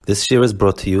This year is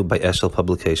brought to you by Eshel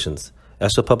Publications.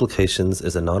 Eshel Publications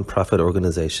is a non-profit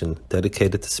organization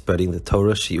dedicated to spreading the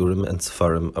Torah, Shiurim, and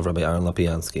Sefarim of Rabbi Aaron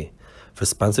Lapiansky. For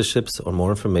sponsorships or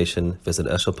more information, visit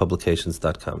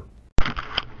eshelpublications.com.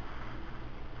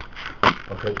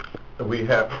 Okay,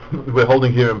 we're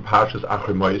holding here in Parshas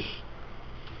Acharei,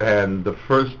 and the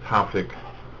first topic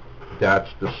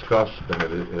that's discussed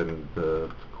and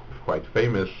quite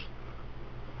famous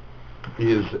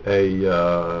is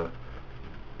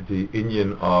the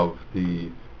Inyan of the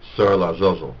Sar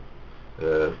Lazazel.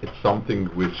 It's something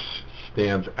which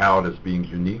stands out as being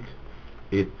unique.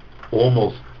 It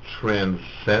almost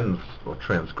transcends or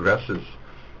transgresses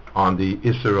on the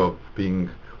Isser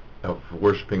of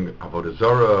worshipping Avodah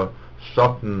Zarah,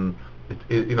 Satan.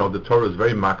 The Torah is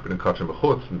very makbid and kachim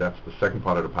b'chutz, and that's the second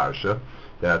part of the parasha,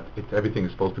 that everything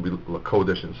is supposed to be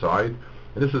lakodesh inside.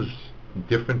 And this is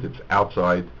different, it's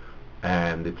outside,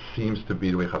 and it seems to be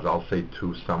the way Chazal say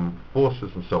to some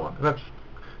forces and so on. And that's,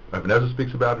 Ibn Ezra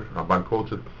speaks about it, Ramban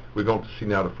quotes it. We're going to see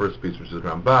now the first piece, which is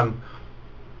Ramban,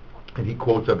 and he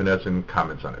quotes Ibn Ezra and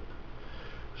comments on it.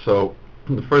 So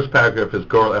the first paragraph is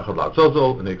Gorel Echad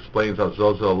Lazazel, and he explains how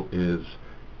Zazel is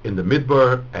in the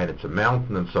Midbar, and it's a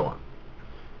mountain, and so on.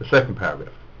 The second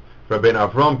paragraph,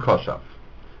 Rabbeinu Avram Kosav,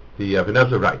 the Ibn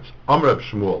Ezra writes, Amr Reb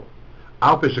Shmuel,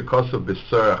 Al Peshekosav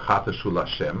B'Sar Chatashul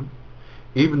Hashem,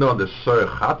 even though in the Sar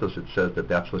Chatas it says that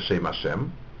that's L'Shem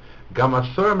Hashem, Gam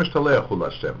Asar Mishtalechu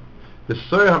Hashem. The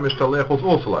Sar HaMishtalechu is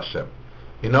also Hashem.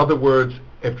 In other words,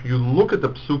 if you look at the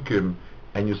psukim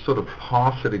and you sort of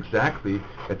parse it exactly,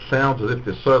 it sounds as if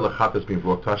the Sar L'Chatas is being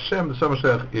brought to Hashem. The Sar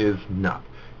HaMishtalechu is not.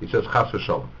 He says Chas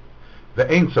v'Shalom. The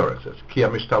Ein Tzorech says Ki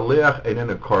HaMishtalechu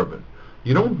Einen Korban.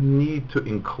 You don't need to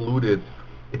include it.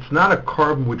 It's not a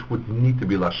carbon which would need to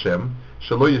be L'Hashem.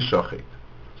 Shelo Yishachet.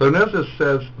 So Nezir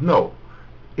says no.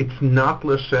 It's not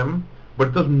L'Hashem, but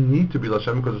it doesn't need to be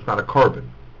L'Hashem because it's not a carbon.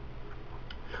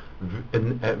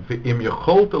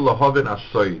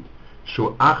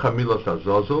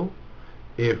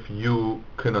 If you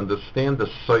can understand the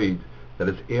side that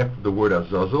is after the word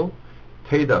Azazel,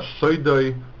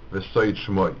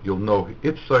 you'll know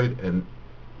its side and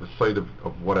the side of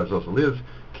what Azazel is.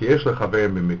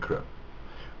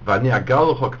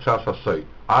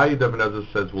 I, the Ibn Ezra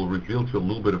says, will reveal to you a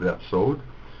little bit of that sod.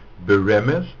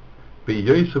 Beremes,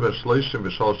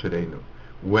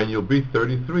 when you'll be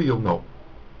 33, you'll know.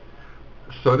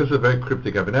 So this is a very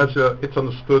cryptic Ibn Ezra. It's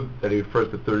understood that he refers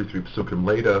to 33 psukim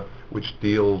later, which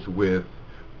deals with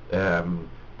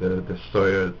the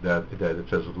story that it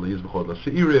says of Liz B'chod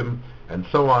L'Seirim and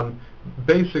so on.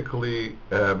 Basically,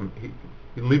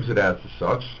 he leaves it as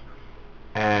such.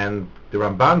 And the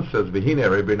Ramban says, V'hine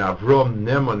Rabbeinu Avram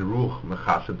neman ruch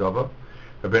mechasedava.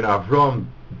 Rabbeinu Avram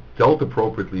dealt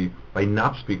appropriately by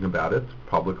not speaking about it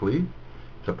publicly.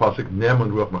 It's a pasuk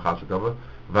neman ruch mechasedava.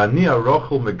 V'ani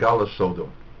arochel megala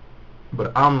sodom.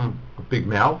 But I'm a big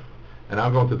mouth, and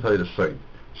I'm going to tell you the side.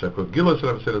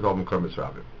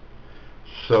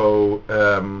 So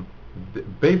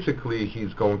basically,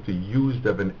 he's going to use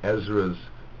Ibn Ezra's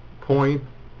point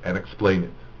and explain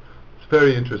it.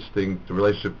 Very interesting, the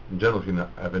relationship in general between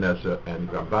Ibn Ezra and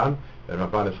Ramban. And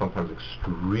Ramban is sometimes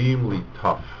extremely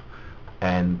tough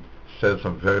and says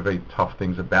some very, very tough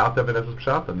things about Ibn Ezra's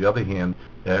Pshat. On the other hand,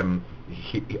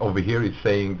 over here he's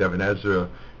saying that Ibn Ezra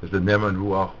is the Neman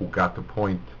Ruach who got the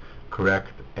point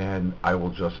correct, and I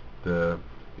will just, I'll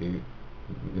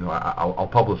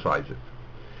publicize it.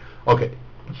 Okay,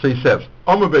 so he says,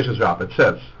 Omer Beishas Rab, it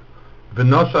says,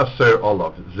 V'nosa Ser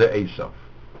Olav, Ze Esav.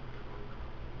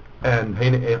 And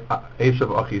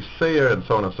Esav Achi Seir, and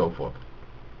so on and so forth.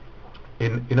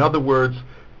 In other words,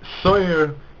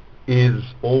 Seir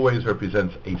always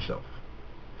represents Esav.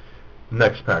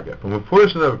 Next paragraph. In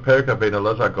Pirkei of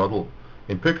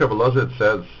Elazar it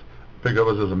says, Pirkei of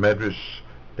Elazar is a medrash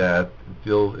that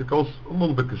it goes a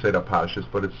little bit Keseda Pashas,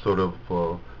 but it's sort of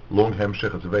long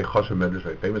hemshech. It's a very chashuv medrash,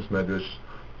 very famous medrash.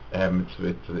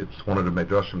 It's one of the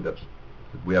medrashim that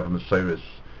we have in Messiah.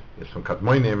 It's from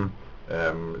Kadmonim.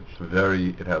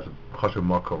 It has a chashuv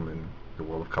makom in the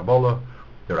world of Kabbalah.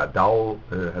 The Radal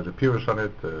has a pirush on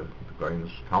it, the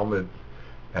Gaon's Talmud.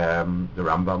 The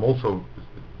Rambam also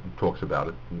talks about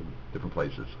it in different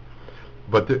places.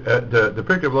 But the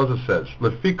Pirkei of Elazar says,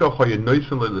 Lefika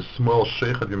choyenoisen le'smol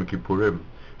sheichad yom kippurim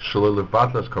shelo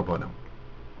levatlas karbonam.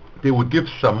 They would give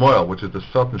Samuel, which is the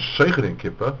Satan sheichad in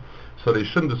Kippur, so they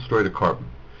shouldn't destroy the carbon.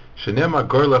 Shenema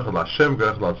gorlech al Hashem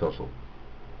gorlech lazazel.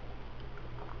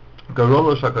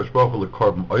 Gorolosh HaKadosh Baruch Hu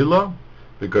leCarbon Oila,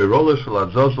 v'Gorolosh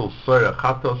Lazazel Sar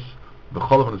Achatos,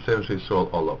 v'Cholav and Seven Sheisol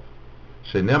Olav.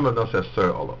 Sheinema Nos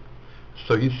Ser Olav.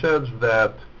 So he says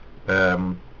that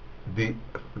the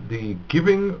the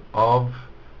giving of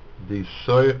the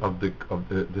soy of the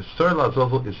soy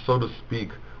lazazel is, so to speak,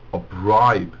 a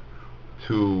bribe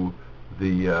to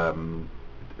the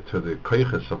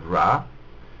koiches of Ra,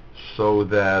 so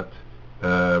that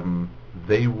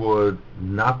they would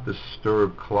not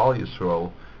disturb Klal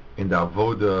Yisrael in the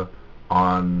avoda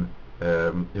on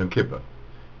Yom Kippur.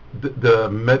 The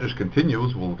Medrash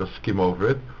continues. We'll just skim over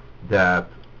it. That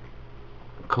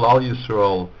Klal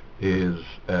Yisrael is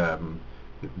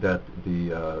that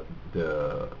the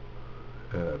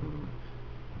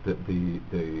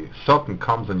Satan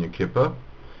comes on Yom Kippur,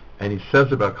 and he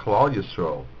says about Klal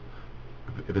Yisrael,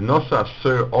 V'nosa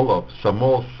Aser Olav,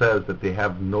 Samuel says that they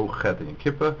have no chet in Yom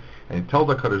Kippur, and he tells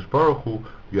HaKadosh Baruch Hu,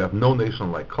 you have no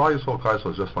nation like Klal Yisrael. Klal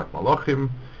Yisrael is just like Malachim.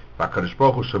 HaKadosh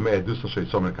Baruch Hu Shomei Edusah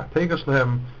Sheitzom Kategas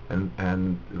Lehem, and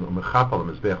Mechap Al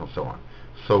Mizbech, and so on.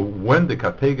 So when the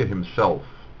Katega himself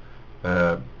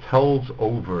tells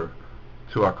over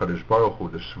to HaKadosh Baruch Hu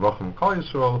the Shvachim of Klal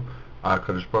Yisrael,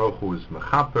 HaKadosh Baruch Hu is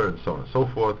Mechaper, and so on and so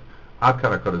forth. Ad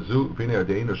Kan HaKadosh V'nei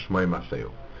Yadeinu Shmei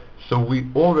Maseu. So we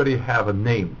already have a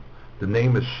name. The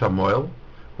name is Samuel,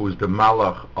 who is the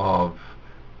Malach of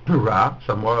Ra.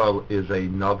 Samuel is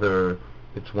another,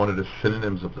 it's one of the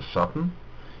synonyms of the Satan,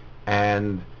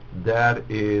 and that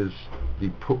is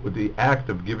the act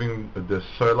of giving the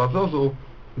Soy Lazazel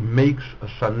makes a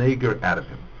Saneger out of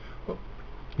him.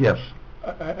 Yes?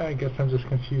 I guess I'm just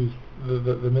confused.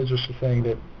 The Midrash is saying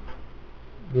that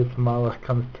this Malach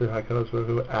comes to HaKadosh Baruch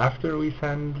Hu after we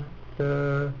send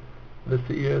the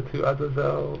Seir to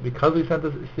Azazel, because we sent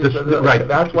the Seir to Azazel. Right.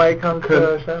 That's why it comes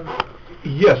to Hashem?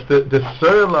 Yes, the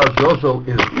Seir Azazel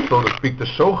is, so to speak, the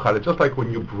Shochad. It's just like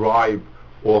when you bribe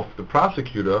off the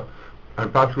prosecutor, and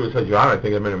the prosecutor says, Your Honor, I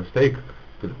think I made a mistake.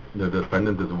 The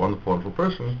defendant is a wonderful, wonderful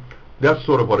person. That's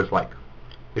sort of what it's like.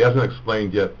 He hasn't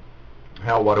explained yet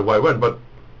how, what, or why, when, but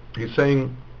he's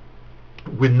saying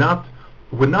we're not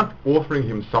offering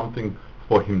him something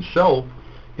for himself.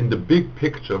 In the big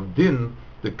picture of Din,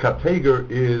 the Kateger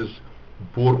is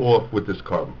bought off with this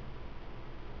carbon.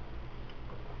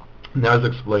 Now, as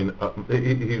explained,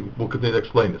 he will continue to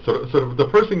explain it. So the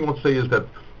first thing I want to say is that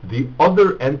the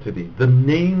other entity, the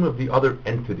name of the other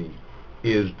entity,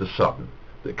 is the Satan,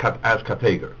 as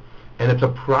Kateger. And it's a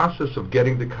process of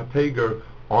getting the Kateger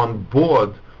on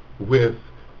board with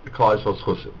the Klal Yisrael's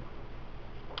Chusim.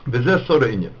 V'zeh Soda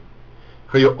Inyan.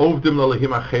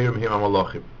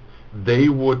 They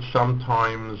would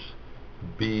sometimes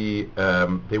be,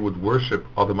 they would worship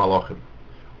other malachim.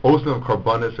 Osnam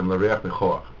karbanis im l'reach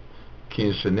nechoach.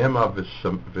 Ki shenema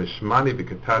v'shmani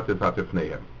v'ketatet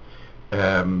v'atifneihem.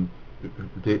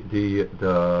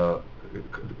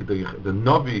 The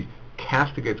Navi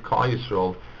castigates Klal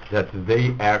Yisrael that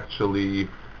they actually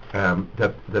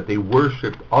that they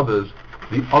worshipped others.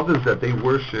 The others that they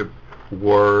worshipped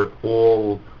were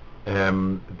all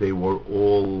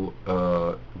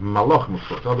malachim.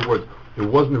 In other words, it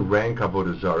wasn't rank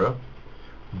avodah zarah,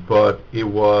 but it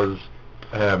was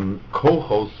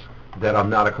kohos that are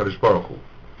not a Kadosh Baruch Hu.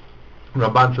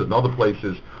 Ramban says in other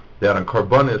places that on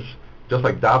karbanis, just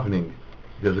like davening,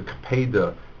 there's a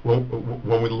kapeda.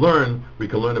 When we learn, we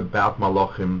can learn about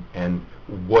malachim and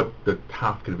what the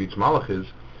tafkid of each malach is.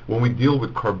 When we deal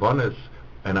with karbanis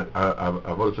and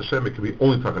avodas Hashem, it can be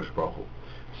only Kadosh Baruch Hu.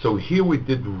 So here we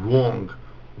did wrong.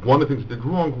 One of the things we did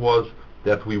wrong was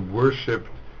that we worshipped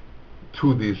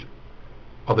to these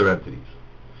other entities.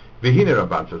 V'hine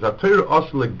Ramban says,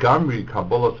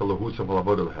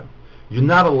 you're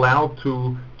not allowed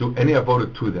to do any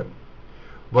avodah to them.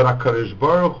 But HaKadosh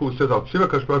Baruch Hu says,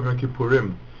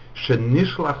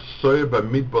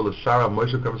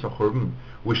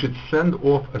 we should send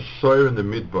off a soyer in the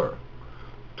midbar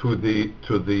to the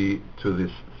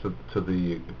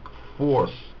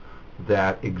force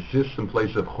that exists in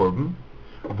place of Churban.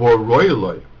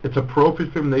 It's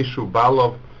appropriate for him Neshu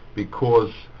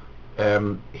because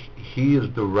he is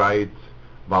the right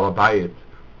Balabayit.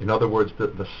 In other words,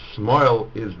 the smile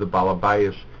is the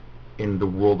Balabayis in the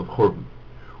world of Churban.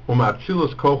 It's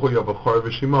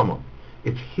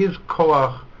his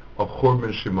koach of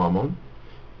Churban Shimamon,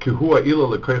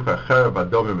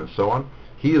 and so on.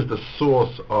 He is the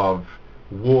source of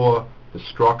war,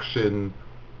 destruction,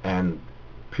 and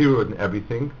period and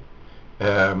everything.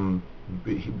 It's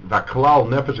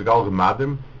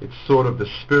sort of the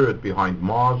spirit behind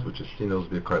Mars, which is seen as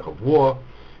the koach of war.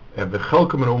 And the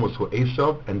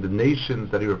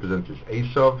nations that he represents is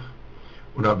Esav.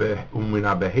 And of the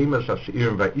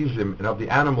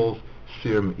animals,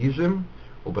 Sirim Izim.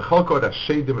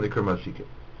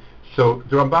 So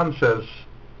the Ramban says,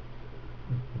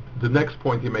 the next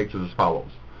point he makes is as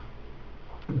follows.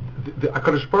 The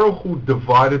HaKadosh Baruch Hu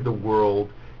divided the world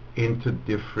into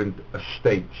different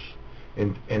estates,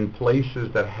 in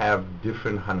places that have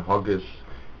different hanhagas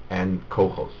and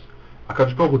kochos.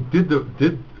 HaKadosh Baruch Hu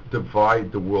did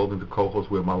divide the world into kochos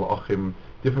where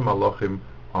different malachim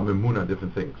are memuna,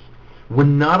 different things. We're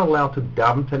not allowed to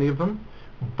daven to any of them,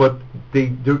 but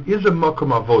there is a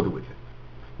makom avoda with it.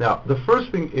 Now, the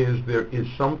first thing is there is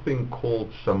something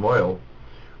called Samuel,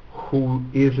 who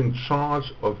is in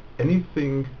charge of any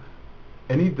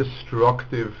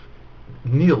destructive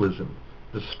nihilism,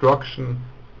 destruction,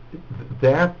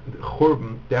 that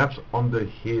churban, that's under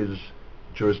his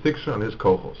jurisdiction, on his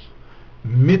kohos.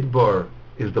 Midbar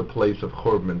is the place of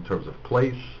churban in terms of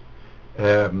place.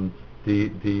 The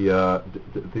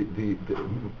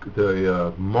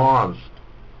Mars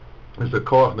is the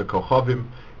koach and the kochavim.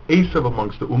 Esav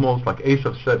amongst the umos, like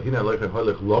Esav said, Hina leche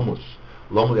holich lomus,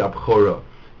 lom li'abchora.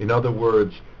 In other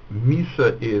words,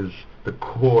 Misa is the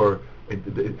core.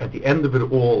 At the end of it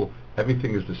all,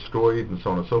 everything is destroyed, and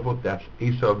so on and so forth. That's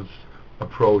Esav's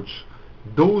approach.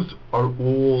 Those are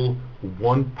all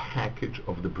one package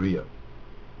of the Bria.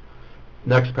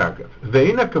 Next paragraph.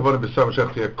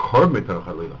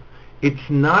 It's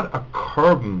not a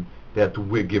carbon that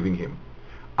we're giving him.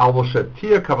 What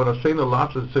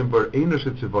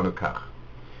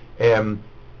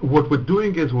we're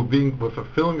doing is we're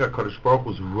fulfilling our HaKadosh Baruch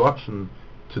Hu's ratzon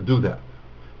to do that.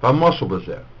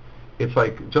 It's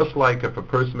just like if a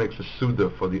person makes a suda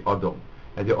for the Adam,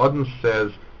 and the Adam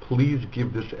says, please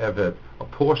give this Eved a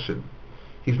portion.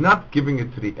 He's not giving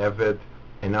it to the Eved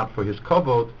and not for his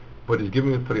kavod, but he's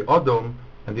giving it for the Adam,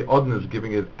 and the Adam is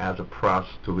giving it as a pras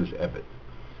to his Eved.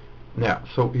 Now,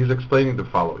 so he's explaining the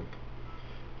following.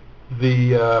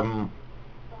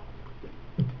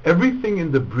 Everything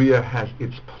in the Bria has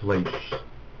its place.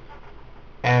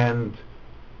 And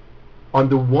on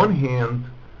the one hand,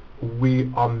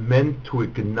 we are meant to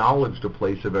acknowledge the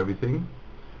place of everything.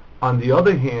 On the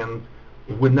other hand,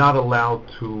 we're not allowed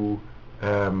to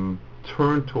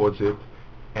turn towards it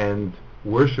and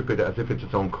worship it as if it's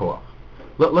its own koach.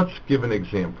 Let's give an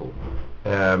example,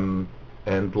 and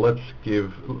let's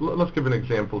give an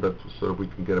example that so we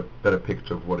can get a better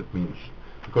picture of what it means,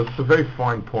 because it's a very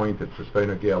fine point. It's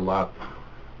very a lot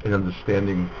in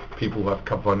understanding people who have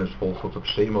kavanas for all sorts of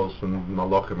shemos and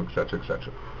malachim, etc.,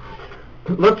 etc.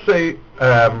 Let's say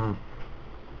I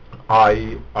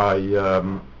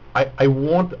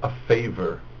want a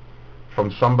favor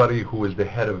from somebody who is the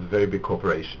head of a very big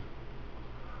corporation.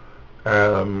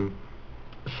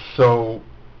 So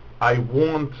I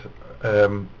want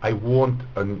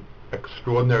an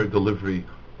extraordinary delivery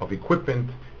of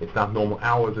equipment. It's not normal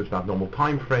hours, it's not normal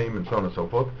time frame, and so on and so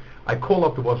forth. I call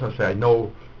up the boss and I say, I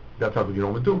know that's not what you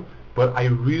normally do, but I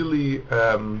really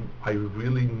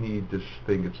need this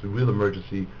thing. It's a real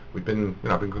emergency. I've been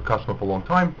a good customer for a long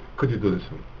time. Could you do this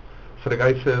for me? So the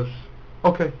guy says,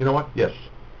 okay, you know what? Yes.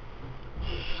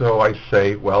 So I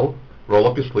say, well, roll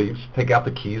up your sleeves, take out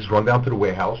the keys, run down to the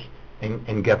warehouse,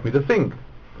 and get me the thing.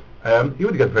 He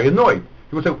would get very annoyed.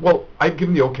 He would say, well, I've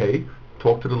given the okay.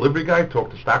 Talk to the delivery guy,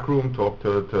 talk to stockroom, talk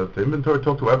to inventory,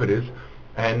 talk to whoever it is,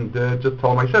 and just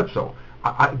tell him I said so.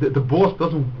 The boss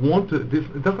doesn't want to.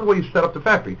 That's not the way you set up the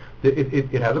factory. It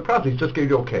has a process. He just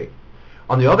gave you okay.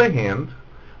 On the other hand,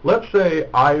 let's say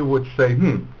I would say,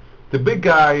 the big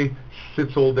guy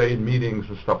sits all day in meetings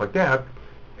and stuff like that.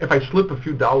 If I slip a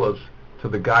few dollars to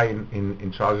the guy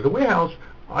in charge of the warehouse,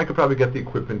 I could probably get the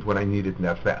equipment when I need it, and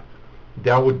that's that.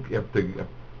 That would, if the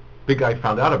big guy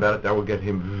found out about it, that would get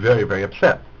him very, very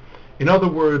upset. In other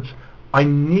words, I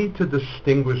need to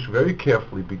distinguish very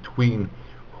carefully between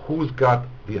who's got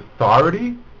the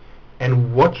authority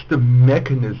and what's the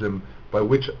mechanism by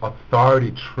which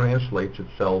authority translates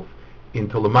itself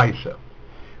into lemaisa.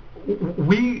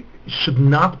 We should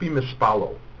not be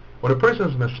mispalo. When a person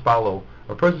is mispalo,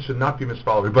 a person should not be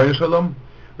mispalo. Ribono shel olam,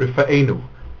 rifa'enu.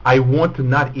 I want to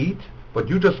not eat, but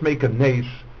you just make a nace,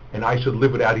 and I should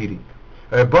live without eating.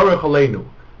 Baruch Aleinu.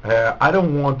 I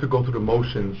don't want to go through the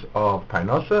motions of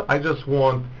parnasa. I just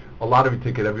want a lottery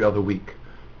ticket every other week.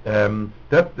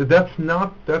 That's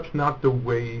not the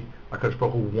way HaKadosh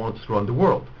Baruch Hu wants to run the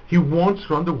world. He wants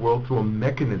to run the world through a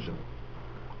mechanism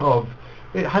of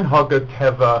hanhaga,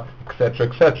 teva, etc.,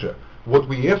 etc. What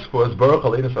we ask for is Baruch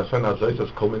Aleinu Hashem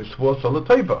Azoyzas Kol Mitzvos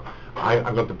Salateva.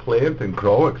 I'm going to plant and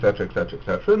grow, etc., etc.,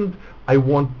 etc. And I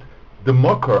want the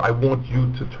makar. I want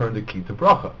you to turn the key to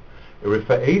bracha.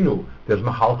 Rifa'enu, there's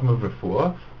mahalchim of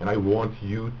refuah, and I want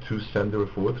you to send the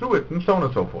refuah through it, and so on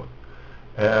and so forth.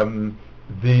 On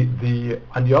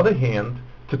the other hand,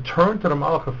 to turn to the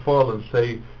malach refuah and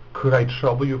say, could I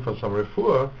trouble you for some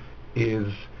refuah,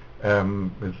 is chas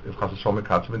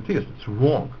v'shalom. It's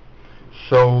wrong.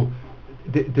 So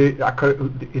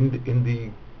in the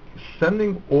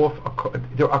sending off,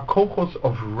 there are kochos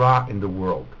of Ra in the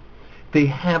world. They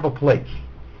have a place.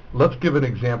 Let's give an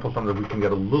example, something that we can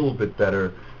get a little bit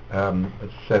better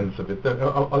sense of it.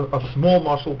 A small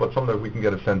muscle, but something that we can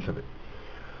get a sense of it.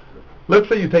 Let's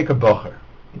say you take a bacher,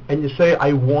 and you say,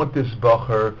 I want this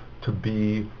bacher to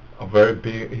be a very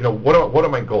big, what are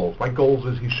my goals? My goals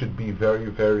is he should be very,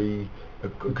 very,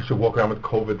 he should walk around with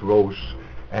COVID rosh,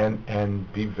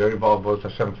 and be very involved with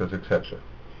Hashem says, etc.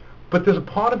 But there's a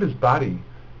part of his body,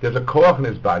 there's a koach in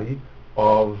his body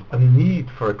of a need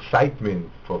for excitement,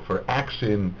 for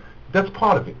action. That's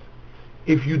part of it.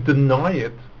 If you deny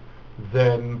it,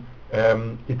 then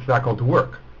it's not going to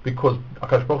work, because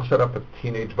Akash Baruch set up a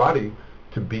teenage body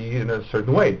to be in a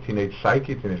certain way, teenage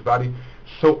psyche, teenage body.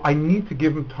 So I need to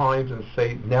give him times and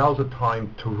say, now's the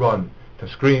time to run, to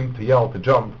scream, to yell, to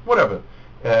jump, whatever.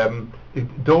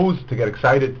 Those to get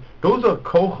excited, those are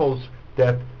kochos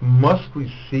that must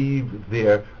receive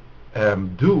their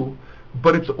due,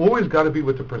 but it's always got to be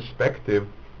with the perspective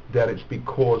that it's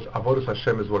because Avodas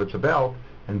Hashem is what it's about,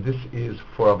 and this is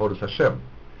for Avodas Hashem.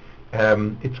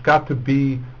 It's got to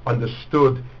be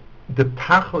understood. The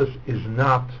tachlis is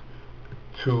not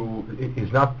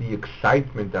the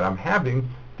excitement that I'm having.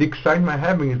 The excitement I'm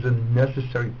having is a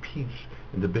necessary piece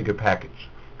in the bigger package.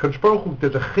 Kadosh Baruch Hu,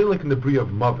 there's a chilik in the bria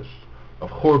of mavis,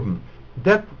 of chorban,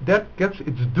 that gets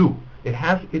its due. It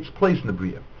has its place in the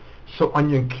bria. So on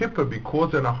Yom Kippur,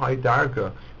 because in a high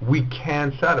darga, we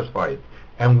can satisfy it,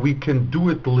 and we can do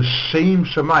it l'shem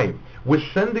shamayim. We're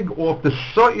sending off, the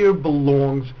sa'ir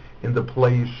belongs in the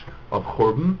place of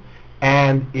chorban,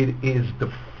 and it is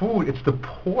the food, it's the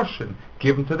portion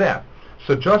given to that.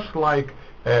 So just like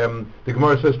the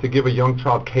Gemara says to give a young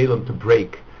child kalim to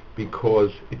break,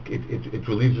 because it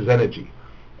relieves energy.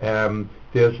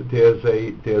 There's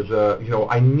a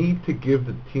I need to give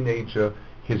the teenager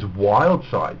his wild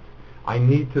side. I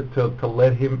need to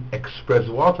let him express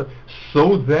wild side,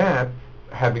 so that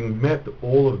having met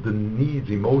all of the needs,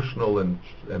 emotional and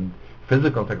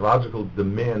physical and technological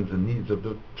demands and needs of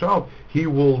the child, he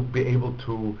will be able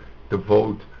to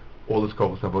devote all his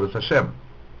kochos avodas Hashem.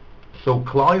 So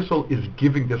Klal Yisrael is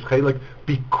giving this chelik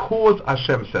because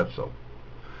Hashem said so.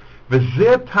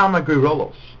 V'zeh tam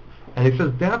ha-goyrolos. And he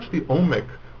says that's the omek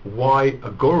why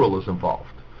a gorol is involved.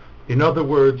 In other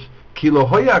words, ki lo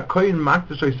hoya kohen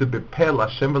makdash oiseh bepeh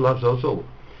l'Hashem v'la'azazol.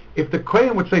 If the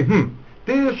kohen would say,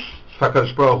 this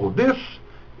HaKadosh Baruch Hu, this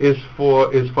is for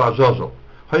Azazel.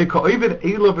 So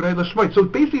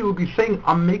basically he would be saying,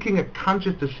 I'm making a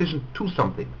conscious decision to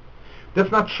something. That's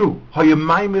not true. He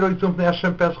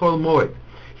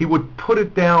would put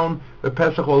it down the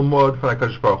Pesach Ol Moed for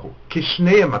HaKadosh Baruch Hu.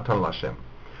 Kishnei matan l'Hashem.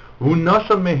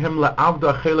 U'nasan mehem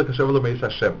la'avda chelek asher v'lemeis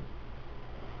Hashem.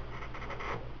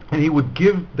 And he would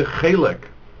give the chelek,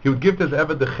 he would give this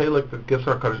Eved the chelek that gets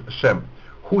HaKadosh Hashem.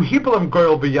 Hu hipelam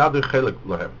goyel b'yadu chelek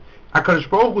lahem. HaKadosh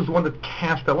Baruch Hu is the one that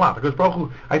cast a lot. HaKadosh Baruch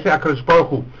Hu, I say HaKadosh Baruch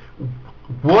Hu,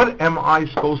 what am I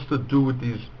supposed to do with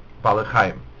these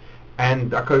balachayim?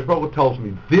 And HaKadosh Baruch Hu tells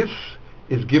me, this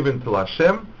is given to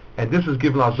Hashem, and this is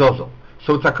given to Azazel.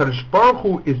 So it's HaKadosh Baruch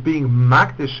Hu is being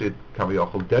makdashit,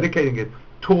 kaviyachol, dedicating it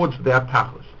towards that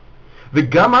tachlis. The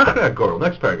gam achrei gorol,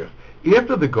 next paragraph.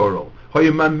 After the gorol,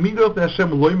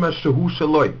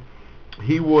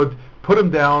 he would put him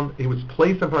down, he would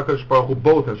place him for HaKadosh Baruch Hu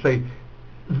both, and say,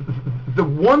 the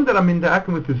one that I'm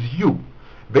interacting with is you.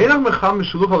 But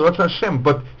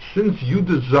since you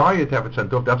desire to have it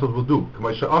sent off, that's what we'll do.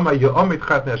 We're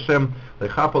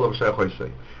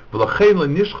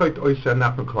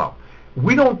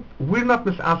not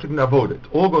misasking avoid it.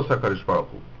 All goes to HaKadosh Baruch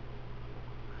Hu.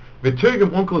 V'tirgim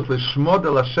unkelos l'shmod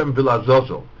el Hashem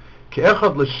v'la'azazel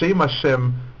ke'echad l'shem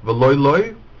Hashem v'loy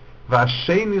loy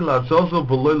v'asheni la'azazel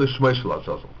v'loy l'shmoy shel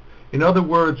azazel. In other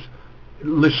words,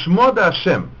 l'shmod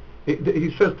Hashem. He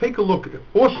says, take a look.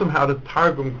 Awesome how the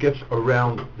Targum gets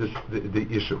around this the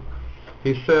issue.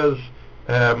 He says,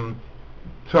 to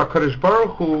HaKadosh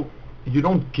Baruch Hu, you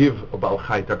don't give a Baal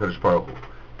Chai to HaKadosh Baruch Hu.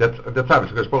 That's obvious.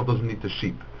 HaKadosh Baruch Hu doesn't need the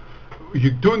sheep.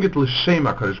 You're doing it l'shem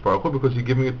HaKadosh Baruch Hu because you're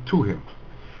giving it to him.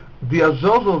 The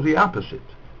Azazel is the opposite.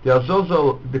 The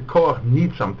Azazel, the Koach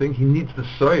needs something. He needs the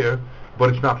soyer,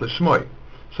 but it's not l'shmoy.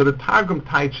 So the Targum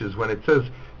teaches when it says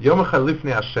Yom Echad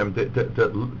Hashem,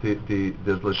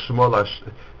 there's l'shmoy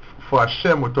for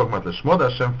Hashem. We're talking about l'shmoy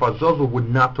Hashem. For Azazel, we're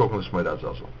not talking l'shmoy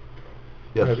Azazel.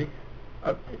 Yes. Ready?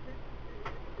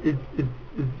 Is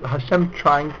Hashem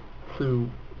trying to,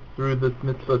 through this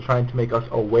mitzvah, trying to make us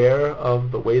aware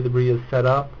of the way the Bria is set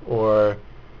up, or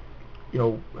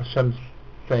Hashem's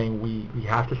saying we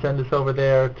have to send this over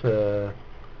there to?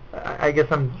 I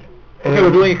guess I'm Okay,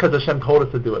 we're doing it because Hashem told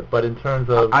us to do it, but in terms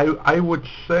of... I would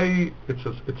say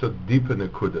it's a deeper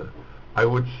nekuda. I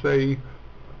would say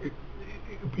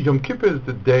Yom Kippur is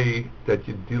the day that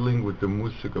you're dealing with the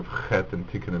musik of Chet and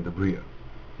Tikkun and the Bria.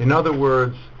 In other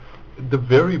words, the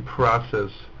very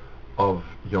process of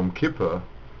Yom Kippur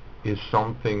is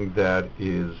something that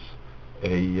is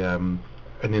an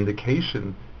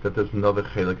indication that there's another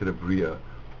chelik of the Bria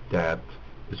that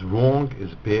is wrong,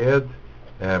 is bad.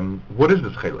 What is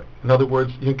this chelik? In other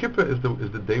words, Yom Kippur is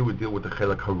the day we deal with the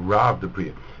chelik harav the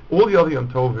Bria. All the other Yom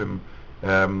Tovim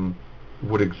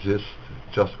would exist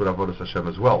just with Avodas Hashem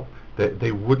as well.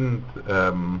 They wouldn't.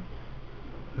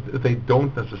 They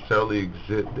don't necessarily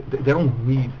exist. They don't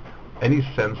need any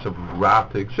sense of Ra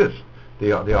to exist.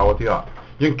 They are what they are.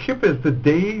 Yom Kippur is the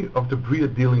day of the Bria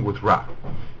dealing with Ra.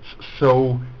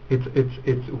 So it's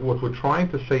what we're trying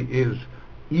to say is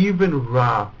even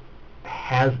Ra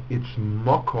has its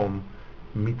makom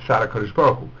mitzad HaKadosh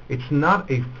Baruch Hu. It's not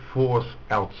a force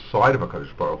outside of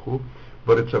HaKadosh Baruch Hu,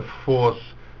 but it's a force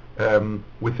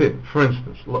within. For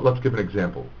instance, let's give an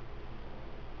example.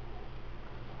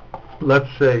 Let's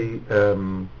say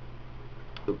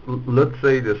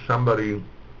there's somebody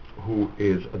who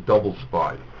is a double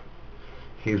spy.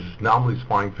 He's nominally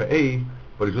spying for A,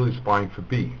 but he's really spying for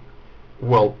B.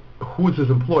 Well, who is his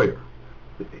employer?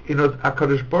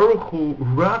 HaKadosh Baruch Hu,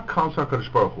 Ra comes from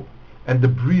HaKadosh Baruch Hu, and the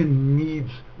Bria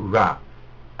needs Ra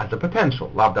as a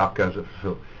potential, lav dafka as a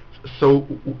fulfill. So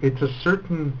it's a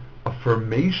certain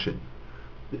affirmation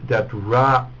that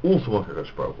Ra also wants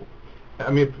HaKadosh Baruch Hu. I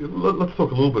mean, let's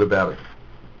talk a little bit about it.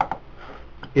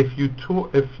 If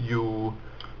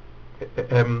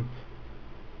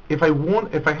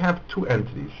I have two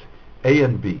entities, A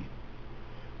and B,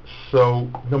 so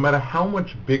no matter how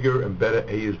much bigger and better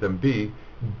A is than B,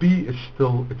 B is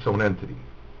still its own entity.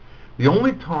 The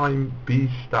only time B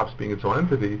stops being its own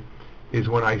entity is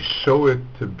when I show it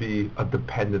to be a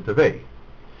dependent of A.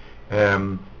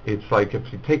 It's like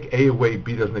if you take A away,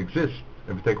 B doesn't exist.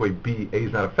 If you take away B, A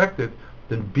is not affected,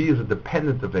 then B is a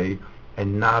dependent of A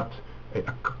and not a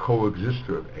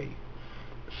coexister of A.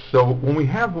 So when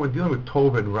we're dealing with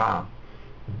Tov and Ra,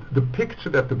 the picture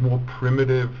that the more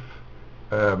primitive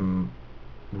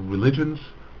religions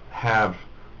have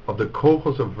of the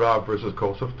kochos of Ra versus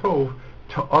kochos of Tov,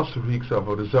 to us reeks of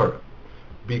Avodah Zarah,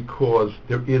 because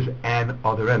there is an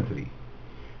other entity.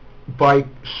 By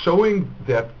showing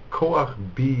that Koach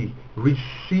B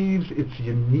receives its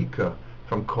unika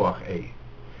from Koach A,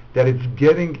 that it's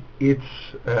getting its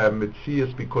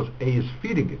mitzias because A is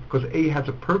feeding it, because A has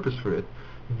a purpose for it,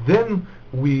 then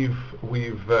we've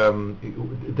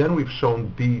shown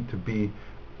B to be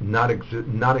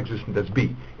non-existent as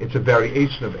B. It's a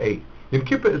variation of A. Yom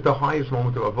Kippur is the highest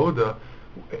moment of avoda.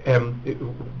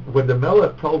 When the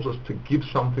Melech tells us to give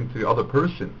something to the other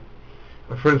person,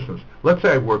 for instance, let's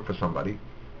say I work for somebody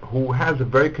who has a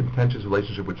very contentious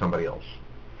relationship with somebody else.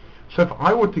 So if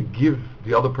I were to give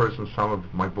the other person some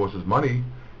of my boss's money,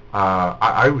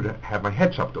 I would have my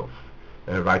head chopped off.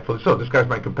 Rightfully so. This guy's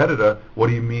my competitor. What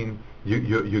do you mean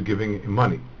you're giving him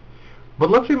money? But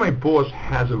let's say my boss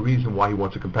has a reason why he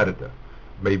wants a competitor.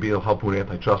 Maybe it'll help with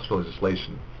antitrust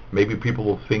legislation. Maybe people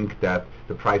will think that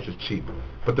the price is cheap.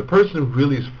 But the person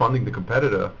really is funding the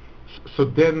competitor. So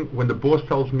then when the boss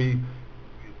tells me,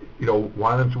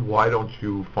 why don't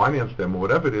you finance them or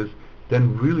whatever it is,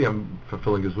 then really I'm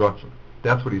fulfilling his ratzon.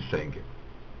 That's what he's saying here.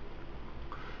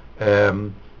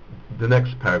 The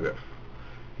next paragraph.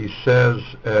 He says,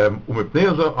 so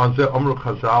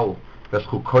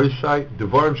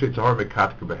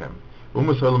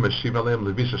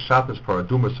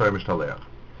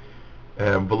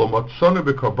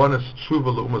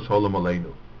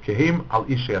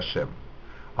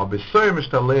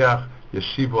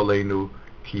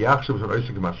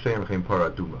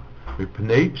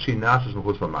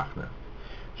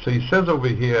he says over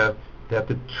here that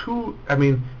the two,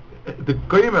 the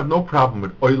Goyim have no problem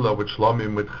with Oila, with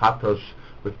Shlomim, with Chatas,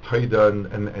 with Toida,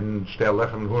 and Shtei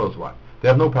Lechem, and who knows what. They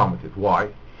have no problem with it. Why?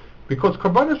 Because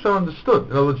Karbanis are understood.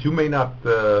 In other words, you may not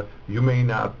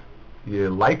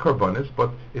like Karbanis,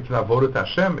 but it's an avodah to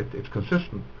Hashem. It's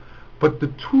consistent. But the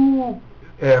two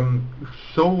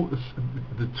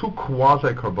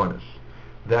quasi Karbanis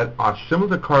that are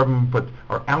similar to carbon but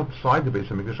are outside the base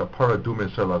of Mikdash are Paraduma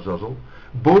and Ser Azazel.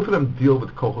 Both of them deal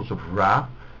with kochos of Ra.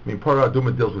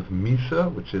 Paraduma deals with Misa,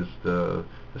 which is the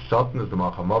Satan, is the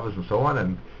Malchamavas and so on,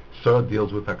 and Ser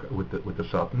deals with the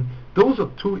Satan. Those are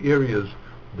two areas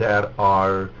that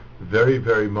are very,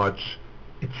 very much.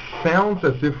 It sounds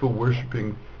as if we're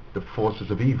worshiping the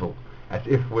forces of evil, as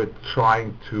if we're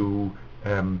trying to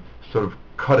sort of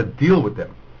cut a deal with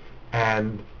them.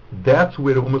 And That's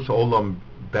where the Umas Olam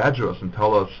badger us and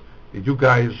tell us, you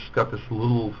guys got this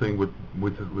little thing with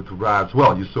Ra as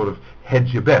well. You sort of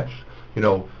hedge your bets.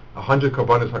 100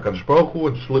 Karbanis HaKadosh Baruch Hu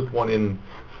and slip one in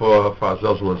for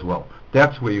Azazel as well.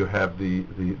 That's where you have the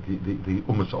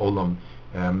Umas Olam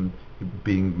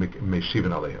being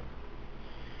Meshivan Aleihim.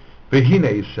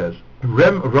 Vehine, he says,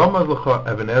 Ramaz L'cha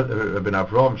Eben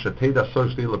Avram Sheteda Sor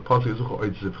Shtei L'Pasik Zucho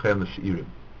Oid Zivchen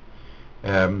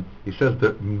L'Seirim. He says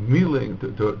the meaning,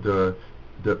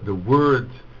 the word,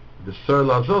 the Ser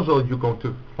L'Azazel, you're going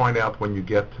to find out when you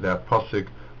get to that pasuk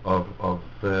of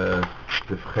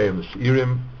Zivchen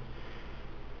L'Seirim.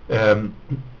 And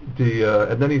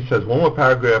then he says one more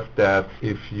paragraph that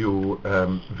if you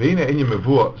Veine Enye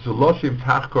Mevua Zulosim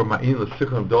Tachkor Ma'in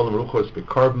L'Sichon Dolim Ruchos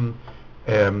Bekarben.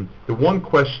 The one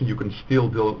question you can still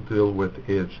deal with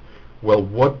is, well,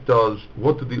 what do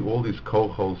all these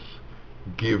kohos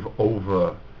give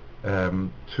over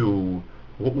to?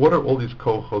 What are all these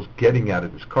kohos getting at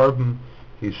it? This carbon,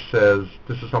 he says,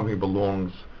 this is something that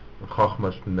belongs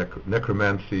chachmas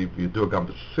necromancy. V'yudugam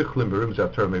b'sichlim b'rim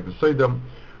zater me'v'soidam.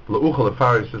 V'la'uchal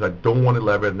afar, he says, I don't want to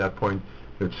elaborate on that point.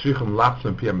 V'tzrichim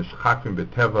lachzim pia mischakim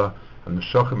b'teva and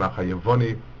mishochim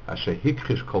achayavoni asher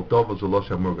hikrish kol dova zulos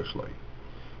yamurgashloi.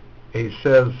 He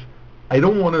says, I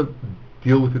don't want to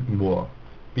deal with it more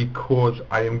because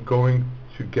I am going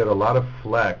to get a lot of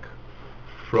flack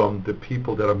from the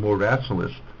people that are more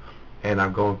rationalist, and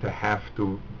I'm going to have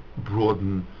to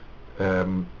broaden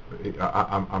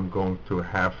I'm going to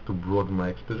have to broaden my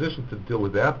exposition to deal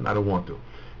with that, and I don't want to.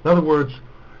 In other words,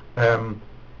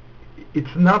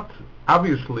 it's not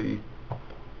obviously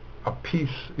a piece,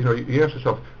 you ask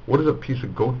yourself, what does a piece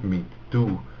of goat meat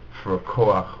do for a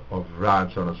koach of Ra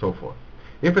and so on and so forth?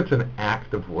 If it's an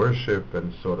act of worship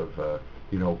and sort of,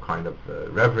 kind of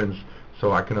reverence,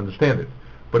 so I can understand it.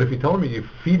 But if you're telling me you're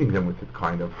feeding them with it,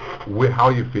 kind of, how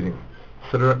are you feeding them?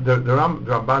 So the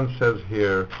Ramban says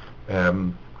here,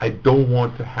 I don't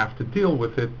want to have to deal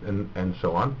with it, and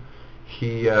so on.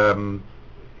 He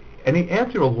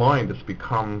answered a line that's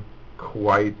become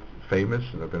quite famous,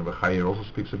 and Rabbi Chayer also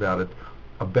speaks about it,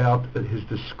 about his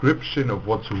description of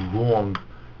what's wrong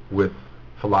with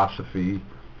philosophy,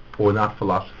 or not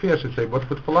philosophy, I should say, but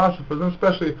with philosophers, and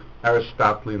especially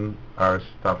Aristotelian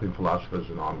philosophers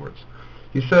and onwards.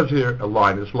 He says here a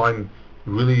line. This line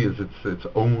really is its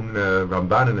own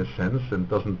Ramban in a sense,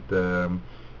 and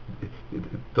it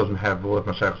doesn't have all that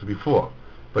Mashiachs before.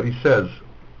 But he says,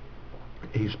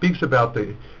 he speaks about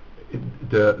the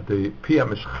Pia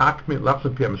Mishchakim,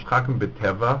 Lachzim Pia Mishchakim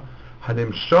B'Teva,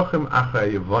 Hanim Shochim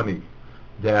Acharei Yevoni,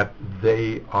 that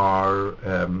they are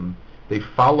they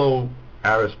follow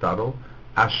Aristotle,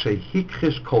 Asher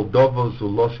Hikrish Kol Dovo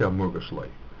Zulos Yamurgashloi,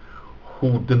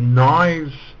 who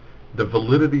denies the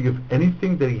validity of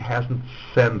anything that he hasn't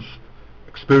sensed,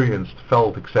 experienced,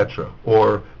 felt, etc.,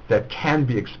 or that can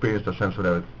be experienced or sensed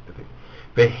without everything.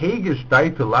 Behegis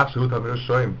daite lachshut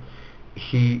hamirashoim.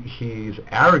 He's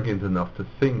arrogant enough to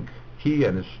think, he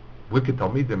and his wicked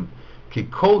talmidim, ki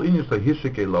kol inyus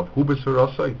lahisik elav hu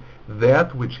b'surasai,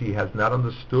 that which he has not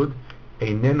understood,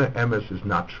 einena emes, is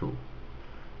not true.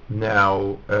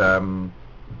 Now,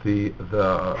 this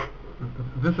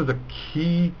is a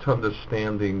key to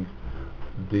understanding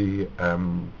the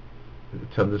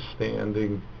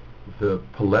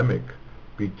polemic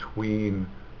between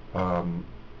the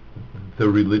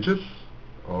religious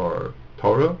or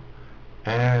Torah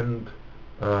and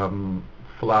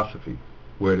philosophy,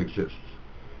 where it exists.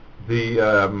 If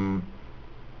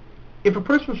a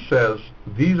person says,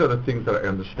 these are the things that I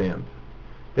understand,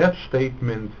 that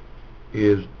statement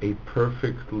is a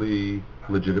perfectly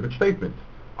legitimate statement.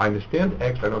 I understand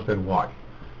X, I don't understand Y.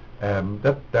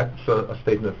 That's a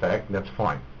statement of fact, and that's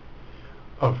fine.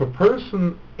 If a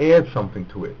person adds something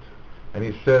to it, and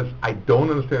he says, I don't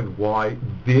understand Y,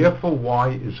 therefore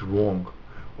Y is wrong,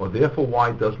 or therefore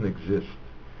Y doesn't exist,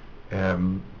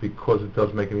 because it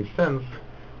doesn't make any sense,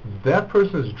 that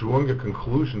person is drawing a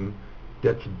conclusion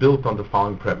that's built on the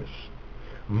following premise.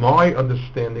 My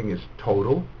understanding is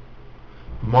total.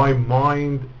 My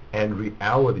mind and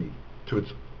reality, to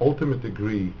its ultimate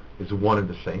degree, is one and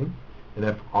the same. And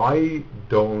if I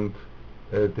don't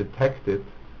detect it,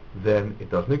 then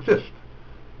it doesn't exist.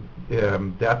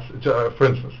 That's for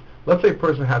instance, let's say a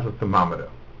person has a thermometer.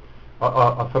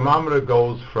 A thermometer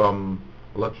goes from,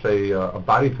 let's say, a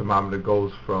body thermometer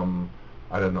goes from,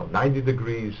 90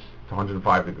 degrees to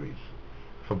 105 degrees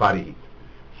for body heat.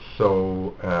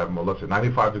 So, let's say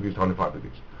 95 degrees to 105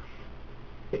 degrees.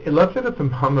 Let's say the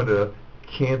thermometer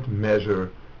can't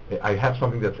measure. I have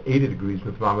something that's 80 degrees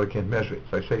and the thermometer can't measure it.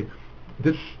 So I say,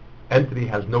 this entity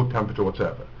has no temperature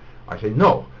whatsoever. I say,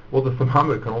 no. Well, the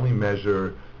thermometer can only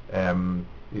measure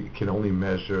it can only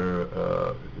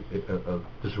measure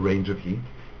this range of heat,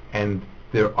 and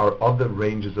there are other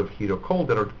ranges of heat or cold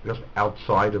that are just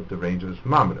outside of the range of this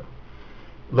thermometer.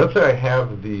 Let's say I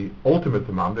have the ultimate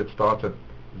thermometer. It starts at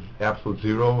absolute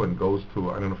zero and goes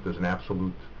to, I don't know if there's an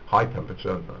absolute high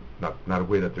temperature, not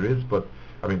aware that there is, but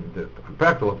I mean, I'm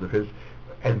practical if there is,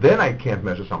 and then I can't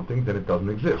measure something, then it doesn't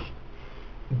exist.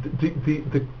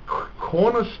 The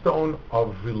cornerstone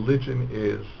of religion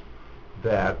is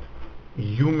that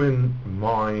human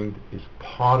mind is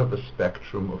part of a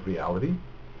spectrum of reality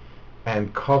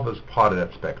and covers part of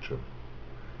that spectrum.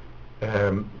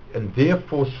 And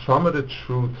therefore some of the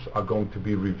truths are going to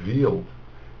be revealed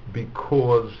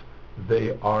because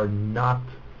they are not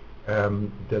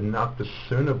they're not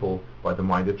discernible by the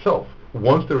mind itself.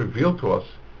 Once they're revealed to us,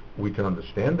 we can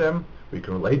understand them, we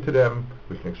can relate to them,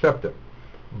 we can accept them.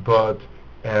 But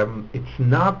it's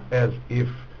not as if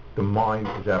the mind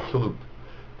is absolute.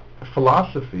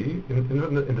 Philosophy,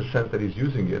 in the sense that he's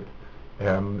using it,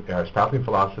 Aristotelian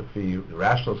philosophy,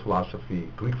 rationalist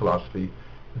philosophy, Greek philosophy,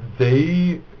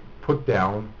 they put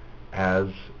down as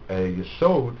a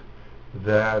yesod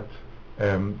that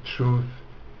truth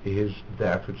is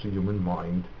that which the human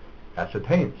mind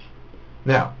ascertains.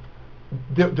 Now,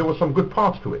 there were some good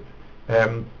parts to it.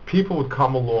 People would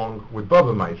come along with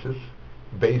Baba Mises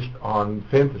based on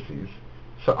fantasies.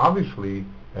 So obviously,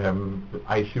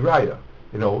 I see Raya.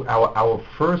 You know, our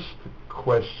first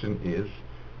question is,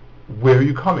 where are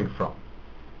you coming from?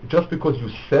 Just because you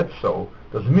said so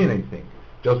doesn't mean anything.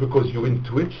 Just because you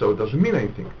intuit so doesn't mean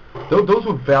anything. Those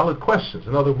were valid questions.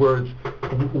 In other words,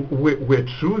 where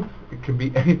truth can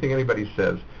be anything anybody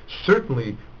says,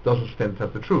 certainly doesn't stand the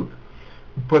test of truth.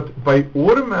 But by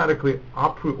automatically a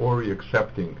priori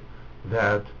accepting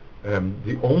that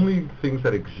the only things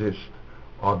that exist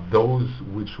are those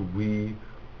which we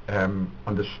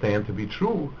understand to be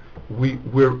true,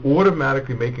 we're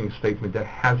automatically making a statement that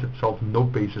has itself no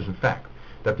basis in fact.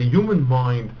 That the human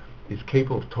mind is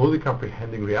capable of totally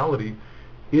comprehending reality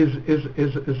is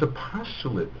a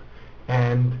postulate,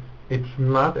 and it's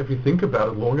not. If you think about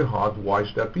it long and hard, why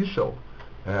should that be so?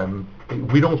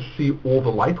 We don't see all the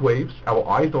light waves. Our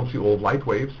eyes don't see all light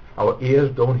waves. Our ears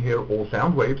don't hear all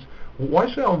sound waves. Why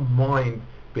should our mind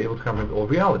be able to comprehend all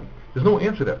reality? There's no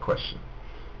answer to that question.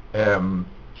 He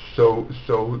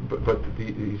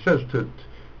says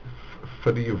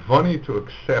for the Yevani to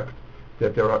accept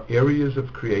that there are areas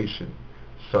of creation,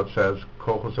 such as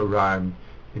Kochos Aran,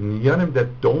 in Yanim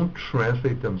that don't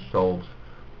translate themselves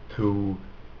to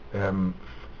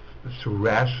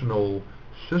rational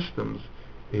systems,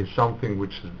 is something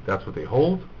which that's what they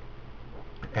hold,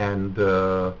 and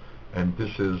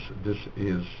this is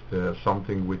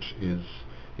something which is.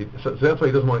 So that's why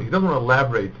he doesn't want to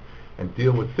elaborate and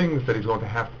deal with things that he's going to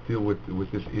have to deal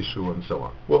with this issue and so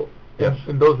on. Well, yes.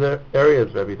 In those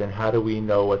areas, Rebbe, then how do we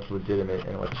know what's legitimate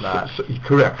and what's not?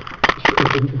 Correct. So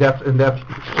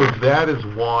that is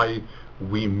why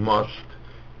we must.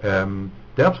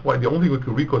 That's why the only thing we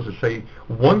can recourse is say,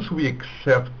 once we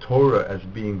accept Torah as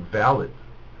being valid.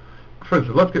 For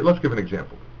instance, let's give an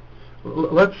example.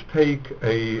 Let's take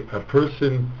a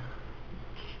person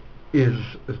is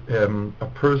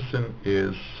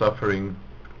suffering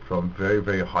from very,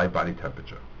 very high body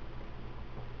temperature,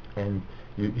 and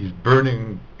he's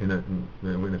burning in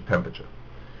his temperature.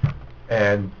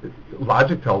 And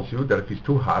logic tells you that if he's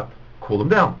too hot, cool him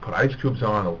down, put ice cubes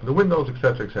on, open the windows,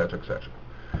 etc., etc., etc.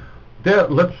 There,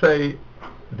 let's say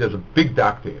there's a big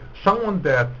doctor here, someone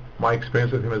that my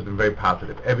experience with him has been very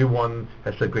positive. Everyone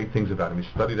has said great things about him. He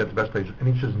studied at the best places, and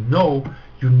he says, no,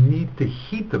 you need to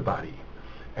heat the body,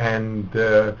 and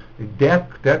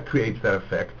that creates that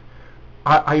effect.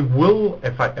 I will,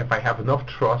 if I have enough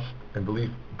trust and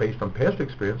belief based on past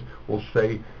experience, will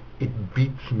say it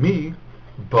beats me,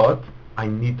 but I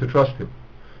need to trust him.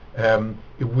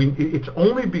 It's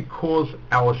only because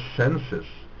our senses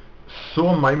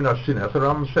saw Maimin Asin, as the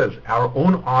Rambam says, our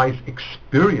own eyes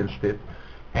experienced it,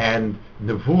 and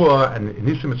Nevuah and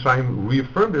Nisim Mitzrayim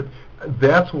reaffirmed it.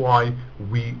 That's why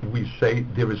we say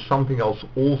there is something else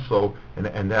also,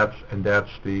 and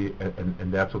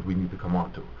that's what we need to come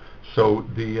on to. So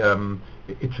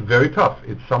it's very tough.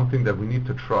 It's something that we need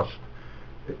to trust.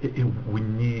 We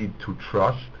need to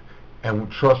trust,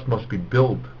 and trust must be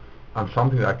built on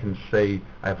something that I can say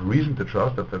I have reason to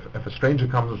trust. If a stranger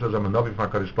comes and says, I'm a Navi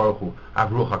from HaKadosh Baruch Hu, I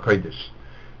have Ruach HaKodesh.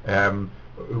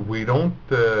 We don't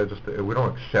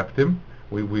accept him.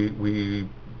 We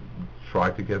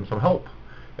try to get him some help.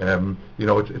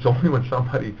 It's only when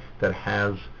somebody that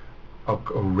has a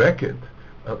record,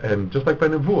 and just like by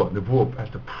Nevuah has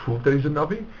to prove that he's a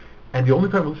Navi, And the only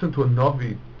time we listen to a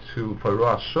Navi for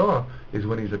Rosh Hashanah is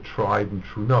when he's a tried and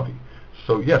true Navi.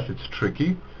 So yes, it's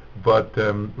tricky, but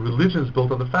religion is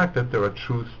built on the fact that there are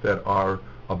truths that are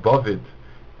above it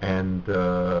and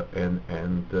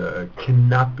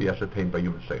cannot be ascertained by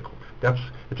human seichel.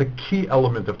 It's a key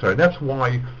element of Torah. That's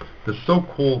why the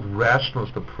so-called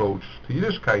rationalist approach to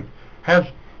Yiddishkeit has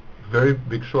very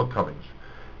big shortcomings.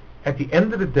 At the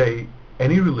end of the day,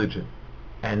 any religion,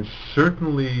 and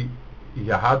certainly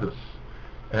Yahadus,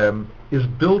 is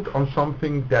built on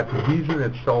something that reason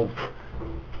itself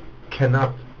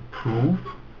cannot prove,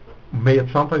 may it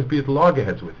sometimes be at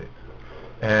loggerheads with it.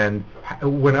 And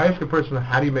when I ask a person,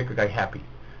 how do you make a guy happy?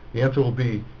 The answer will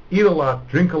be, eat a lot,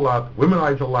 drink a lot,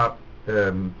 womanize a lot,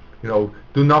 do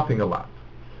nothing a lot.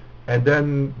 And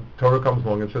then Torah comes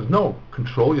along and says, no,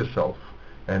 control yourself,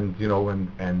 and be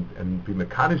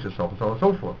mechanic yourself, and so on and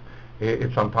so forth.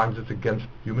 Sometimes it's against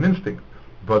human instinct,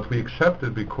 but we accept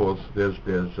it because there's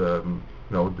Torah,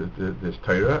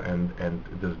 and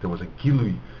there was a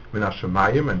Gilui min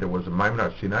Hashemayim, and there was a Maimon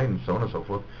Har Sinai, and so on and so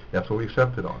forth. That's what we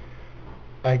accept it on.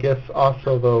 I guess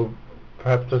also, though,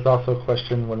 perhaps there's also a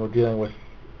question when we're dealing with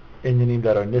inyanim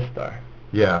that are nistar.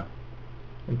 Yeah.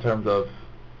 In terms of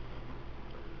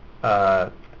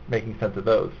making sense of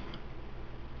those.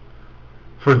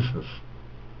 For instance?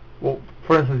 Well,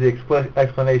 for instance, the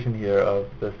explanation here of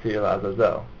the Seir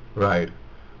Azazel. Right.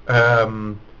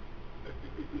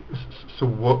 So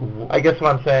what? I guess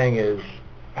what I'm saying is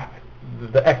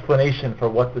the explanation for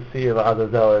what the Seir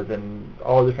Azazel is, and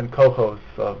all the different kohos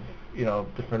of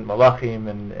different malachim,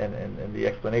 and the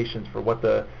explanations for what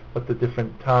the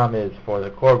different tam is for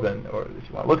the korban, or if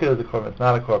you want to look at it as a korban, it's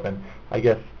not a korban. I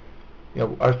guess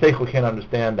our seichel can't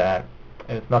understand that,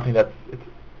 and it's nothing that's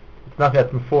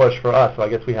meforish for us. So I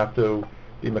guess we have to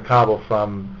be makabel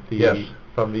from the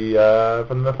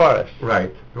mefarish.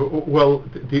 Right. Well,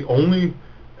 the only,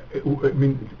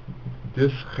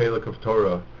 this chelik of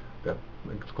Torah that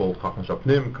it's called Chacham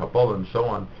Shapnim, Kabbalah, and so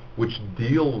on, which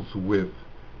deals with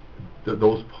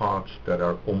those parts that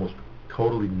are almost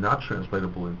totally not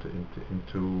translatable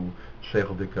into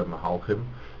Seichel Dika Mahalchim,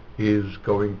 is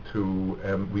going to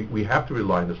we have to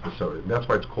rely on this Masorah, and that's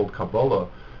why it's called Kabbalah,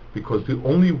 because the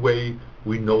only way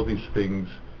we know these things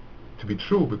to be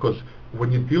true, because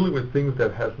when you're dealing with things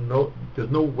that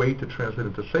there's no way to translate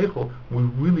into Seichel, we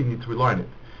really need to rely on it.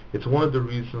 It's one of the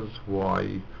reasons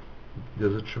why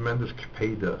there's a tremendous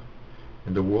kpeda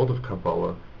in the world of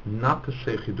Kabbalah not to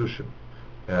say Chidushim.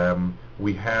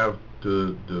 We have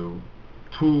the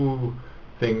two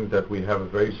things that we have a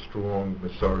very strong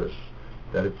Masoros,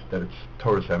 that it's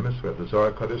Torah's Emes. We have the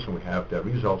Zohar Kodesh, and we have the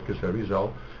Arizal, Kisei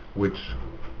Arizal, which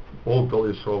all Gol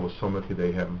Yisrael was Somet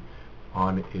Yidehem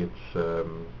on its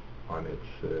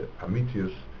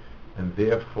Amitius, and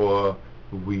therefore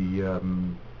we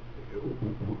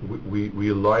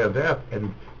rely on that.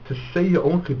 And to say your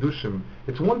own Chidushim,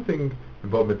 it's one thing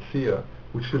about Metzia,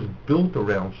 which is built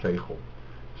around Seichel.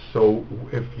 So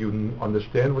if you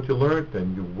understand what you learned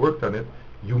and you worked on it,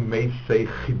 you may say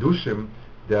Chidushim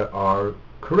that are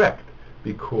correct,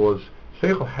 because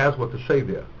Seichel has what to say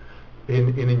there.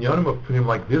 In Inyanim of Pnim,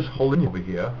 like this whole over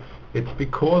here, it's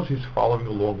because he's following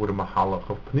along with a Mahalach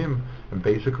of Pnim, and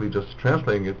basically just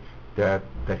translating it, that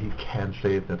he can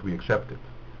say it, that we accept it.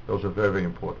 Those are very, very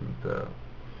important.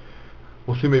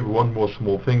 We'll see maybe one more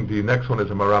small thing. The next one is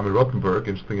a Marami Rottenberg,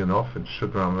 interesting enough, it's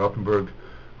Shud Marami Rottenberg,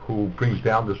 who brings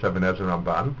down this Even Ezra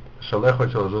Ramban.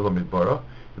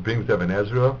 He brings the Even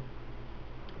Ezra,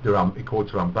 he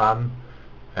quotes Ramban,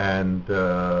 and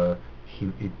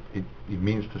he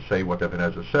means to say what Even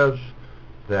Ezra says,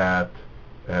 that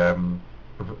I'm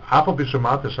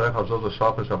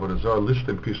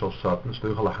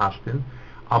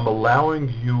allowing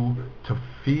you to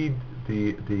feed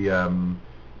the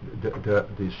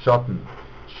Satan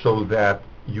so that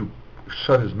you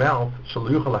shut his mouth,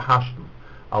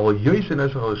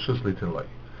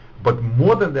 but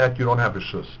more than that, you don't have a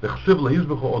shus. The chsiv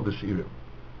leizbechu od the siirim.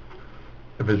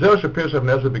 V'zeh shepirish Even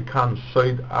Ezra bekan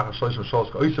soid ach shloishim shalos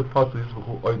k'oiseh pasuk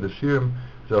leizbechu od the siirim.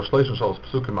 Zeh shloishim shalos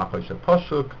psukim ach oiseh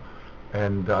pasuk.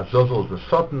 And Azazel is the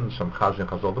Satan. Some Chazin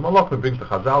Chazal the Malach brings the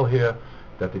Chazal here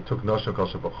that they took Noshim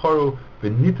Kosher B'choru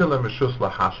v'nitel meshus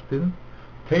lahastin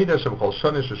teida sheb'chol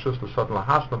shonish meshus l'satan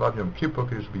lahastin avad yom kippur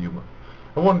k'is b'yuma.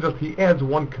 He adds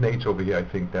one knetch over here, I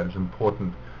think, that is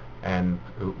important and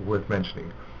worth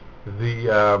mentioning.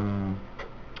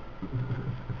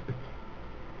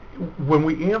 When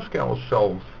we ask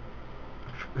ourselves,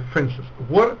 for instance,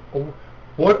 what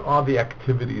are the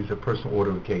activities a person ought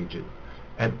to engage in,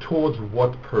 and towards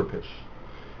what purpose?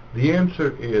 The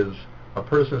answer is a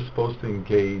person is supposed to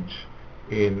engage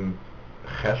in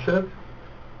chesed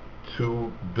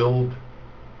to build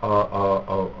a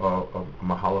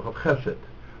mahalach of chesed.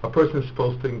 A person is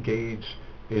supposed to engage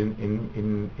in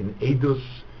edus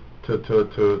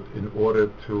in order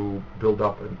to build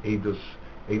up an edus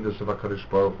of HaKadosh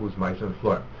Baruch Hu's Ma'aser and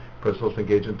Floor. A person is supposed to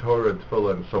engage in Torah and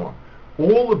Tefillah and so on.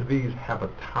 All of these have a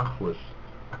tachlis,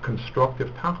 a constructive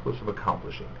tachlis of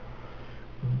accomplishing.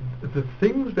 The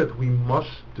things that we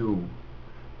must do,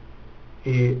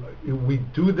 we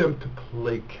do them to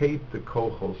placate the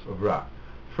kohos of Ra.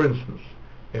 For instance,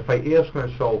 if I ask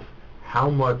myself how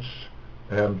much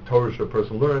Torah should a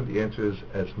person learn, the answer is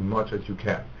as much as you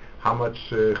can. How much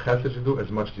chesed should you do? As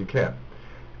much as you can.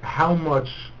 How much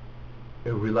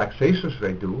relaxation should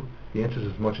I do? The answer is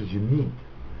as much as you need.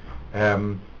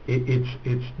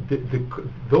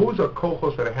 Those are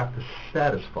kohos that I have to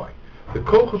satisfy. The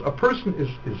kohos, a person is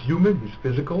human, he's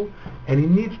physical, and he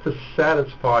needs to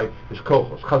satisfy his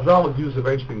kohos. Chazal use a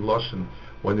very interesting lashon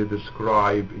when they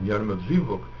describe in Yonim of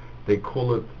Zivuk. They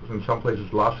call it in some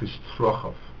places lasis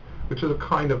tzrochav, which is a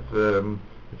kind of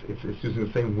it's using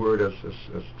the same word as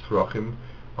tzrochim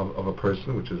of a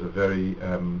person, which is a very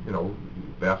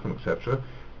bathroom, etc.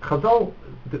 Chazal,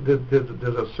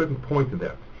 there's a certain point in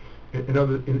that. In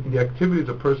the activities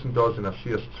a person does in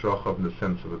asiyas tzrochav, in the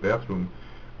sense of a bathroom,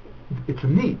 it's a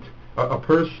need. A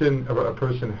person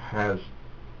has,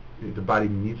 the body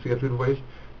needs to get rid of waste.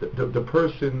 The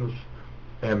person's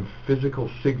physical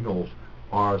signals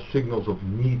are signals of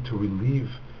need to relieve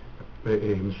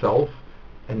himself,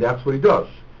 and that's what he does.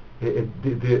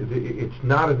 It's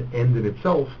not an end in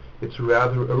itself, it's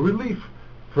rather a relief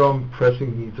from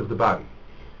pressing needs of the body.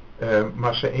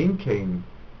 Masha Ein Kain,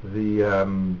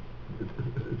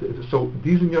 so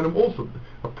these inyanim also,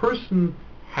 a person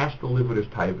has to live with his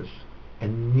taivas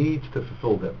and needs to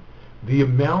fulfill them. The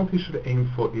amount he should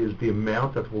aim for is the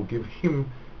amount that will give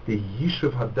him the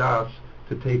yishuv hadas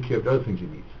to take care of the other things he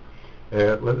needs.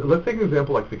 Let's take an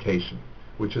example like vacation,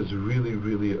 which is really,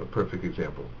 really a perfect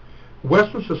example.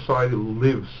 Western society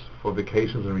lives for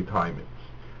vacations and retirements.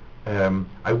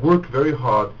 I work very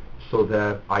hard so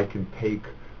that I can take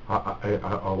a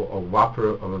whopper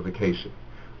of a vacation.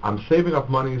 I'm saving up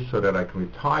money so that I can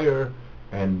retire,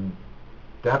 and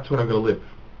that's when I'm going to live.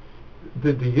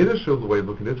 The Yiddish way of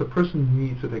looking at it is a person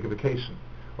needs to take a vacation,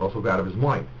 also out of his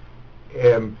mind.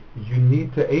 You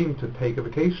need to aim to take a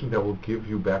vacation that will give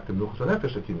you back the menuchas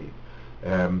hanefesh that you need.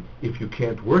 If you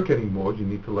can't work anymore, you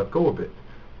need to let go a bit.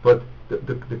 But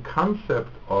the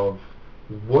concept of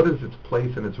what is its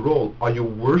place and its role, are you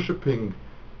worshipping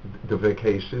the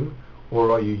vacation,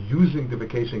 or are you using the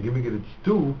vacation, giving it its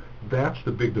due? That's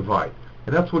the big divide.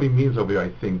 And that's what he means over here, I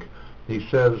think. He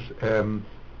says,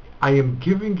 I am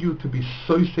giving you to be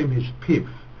soisem his piv.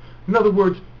 In other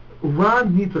words, Ra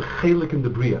needs a chelik in the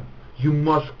bria. You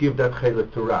must give that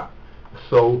chelik to Ra.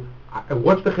 So,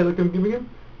 what's the chelik I'm giving him?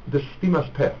 The stimas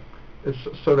peh.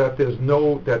 So that there's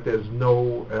no,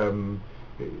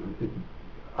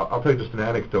 I'll tell you just an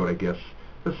anecdote, I guess.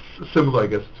 It's similar, I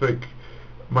guess. It's like,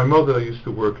 my mother used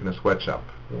to work in a sweatshop,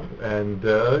 and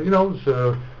it's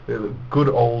a good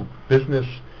old business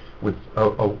with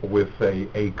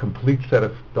a complete set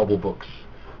of double books.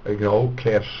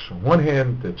 Cash on one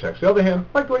hand, the checks the other hand,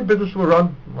 like the way business were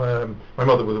run. My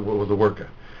mother was a worker.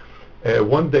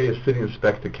 One day a city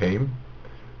inspector came,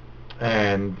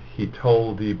 and he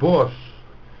told the boss,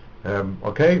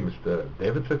 okay, Mr.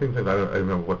 Davidson, I don't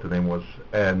remember what the name was,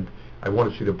 and I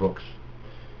want to see the books.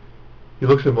 He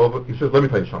looks him over, he says, let me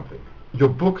tell you something. Your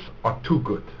books are too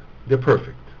good. They're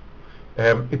perfect.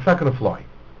 It's not going to fly.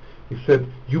 He said,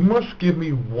 you must give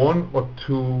me one or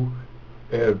two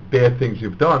bad things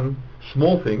you've done,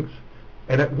 small things,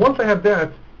 and once I have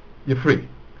that, you're free.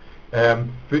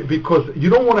 Because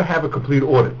you don't want to have a complete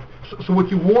audit. So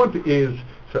what you want is,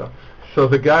 so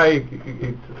the guy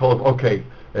he told him, okay,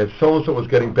 so-and-so was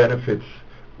getting benefits.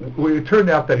 It turned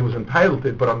out that he was entitled to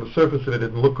it, but on the surface it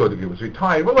didn't look good. He was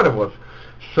retired, whatever it was.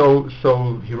 So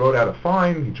he wrote out a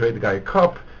fine. He traded the guy a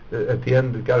cup. At the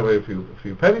end, he got away a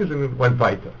few pennies and went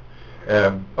weiter.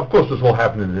 Of course, this all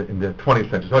happened in the 20th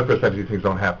century. 21st century things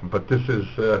don't happen, but this is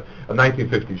a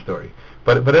 1950s story.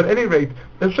 But at any rate,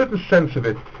 there's a certain sense of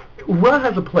it. Ra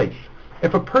has a place.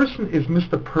 If a person is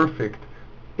Mr. Perfect,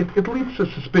 it leads to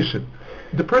suspicion.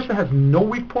 The person has no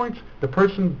weak points. The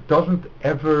person doesn't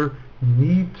ever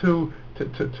need to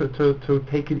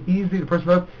take it easy. The person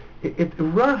does.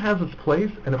 Ra has its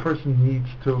place, and a person needs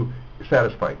to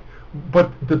satisfy it.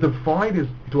 But the divide is,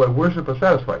 do I worship or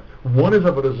satisfy? One is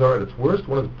Avodah Zarah at its worst.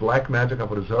 One is black magic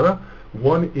Avodah Zarah.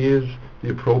 One is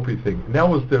the appropriate thing. And that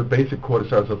was the basic core of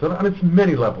Avodah Zarah on its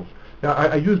many levels. Now,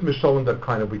 I use Mishalim that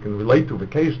kind of we can relate to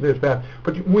vacation, this, that,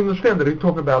 but we understand that we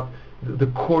talk about the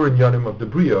core inyanim of the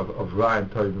Bria, of Ra and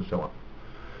Toiv and so on.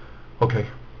 Okay.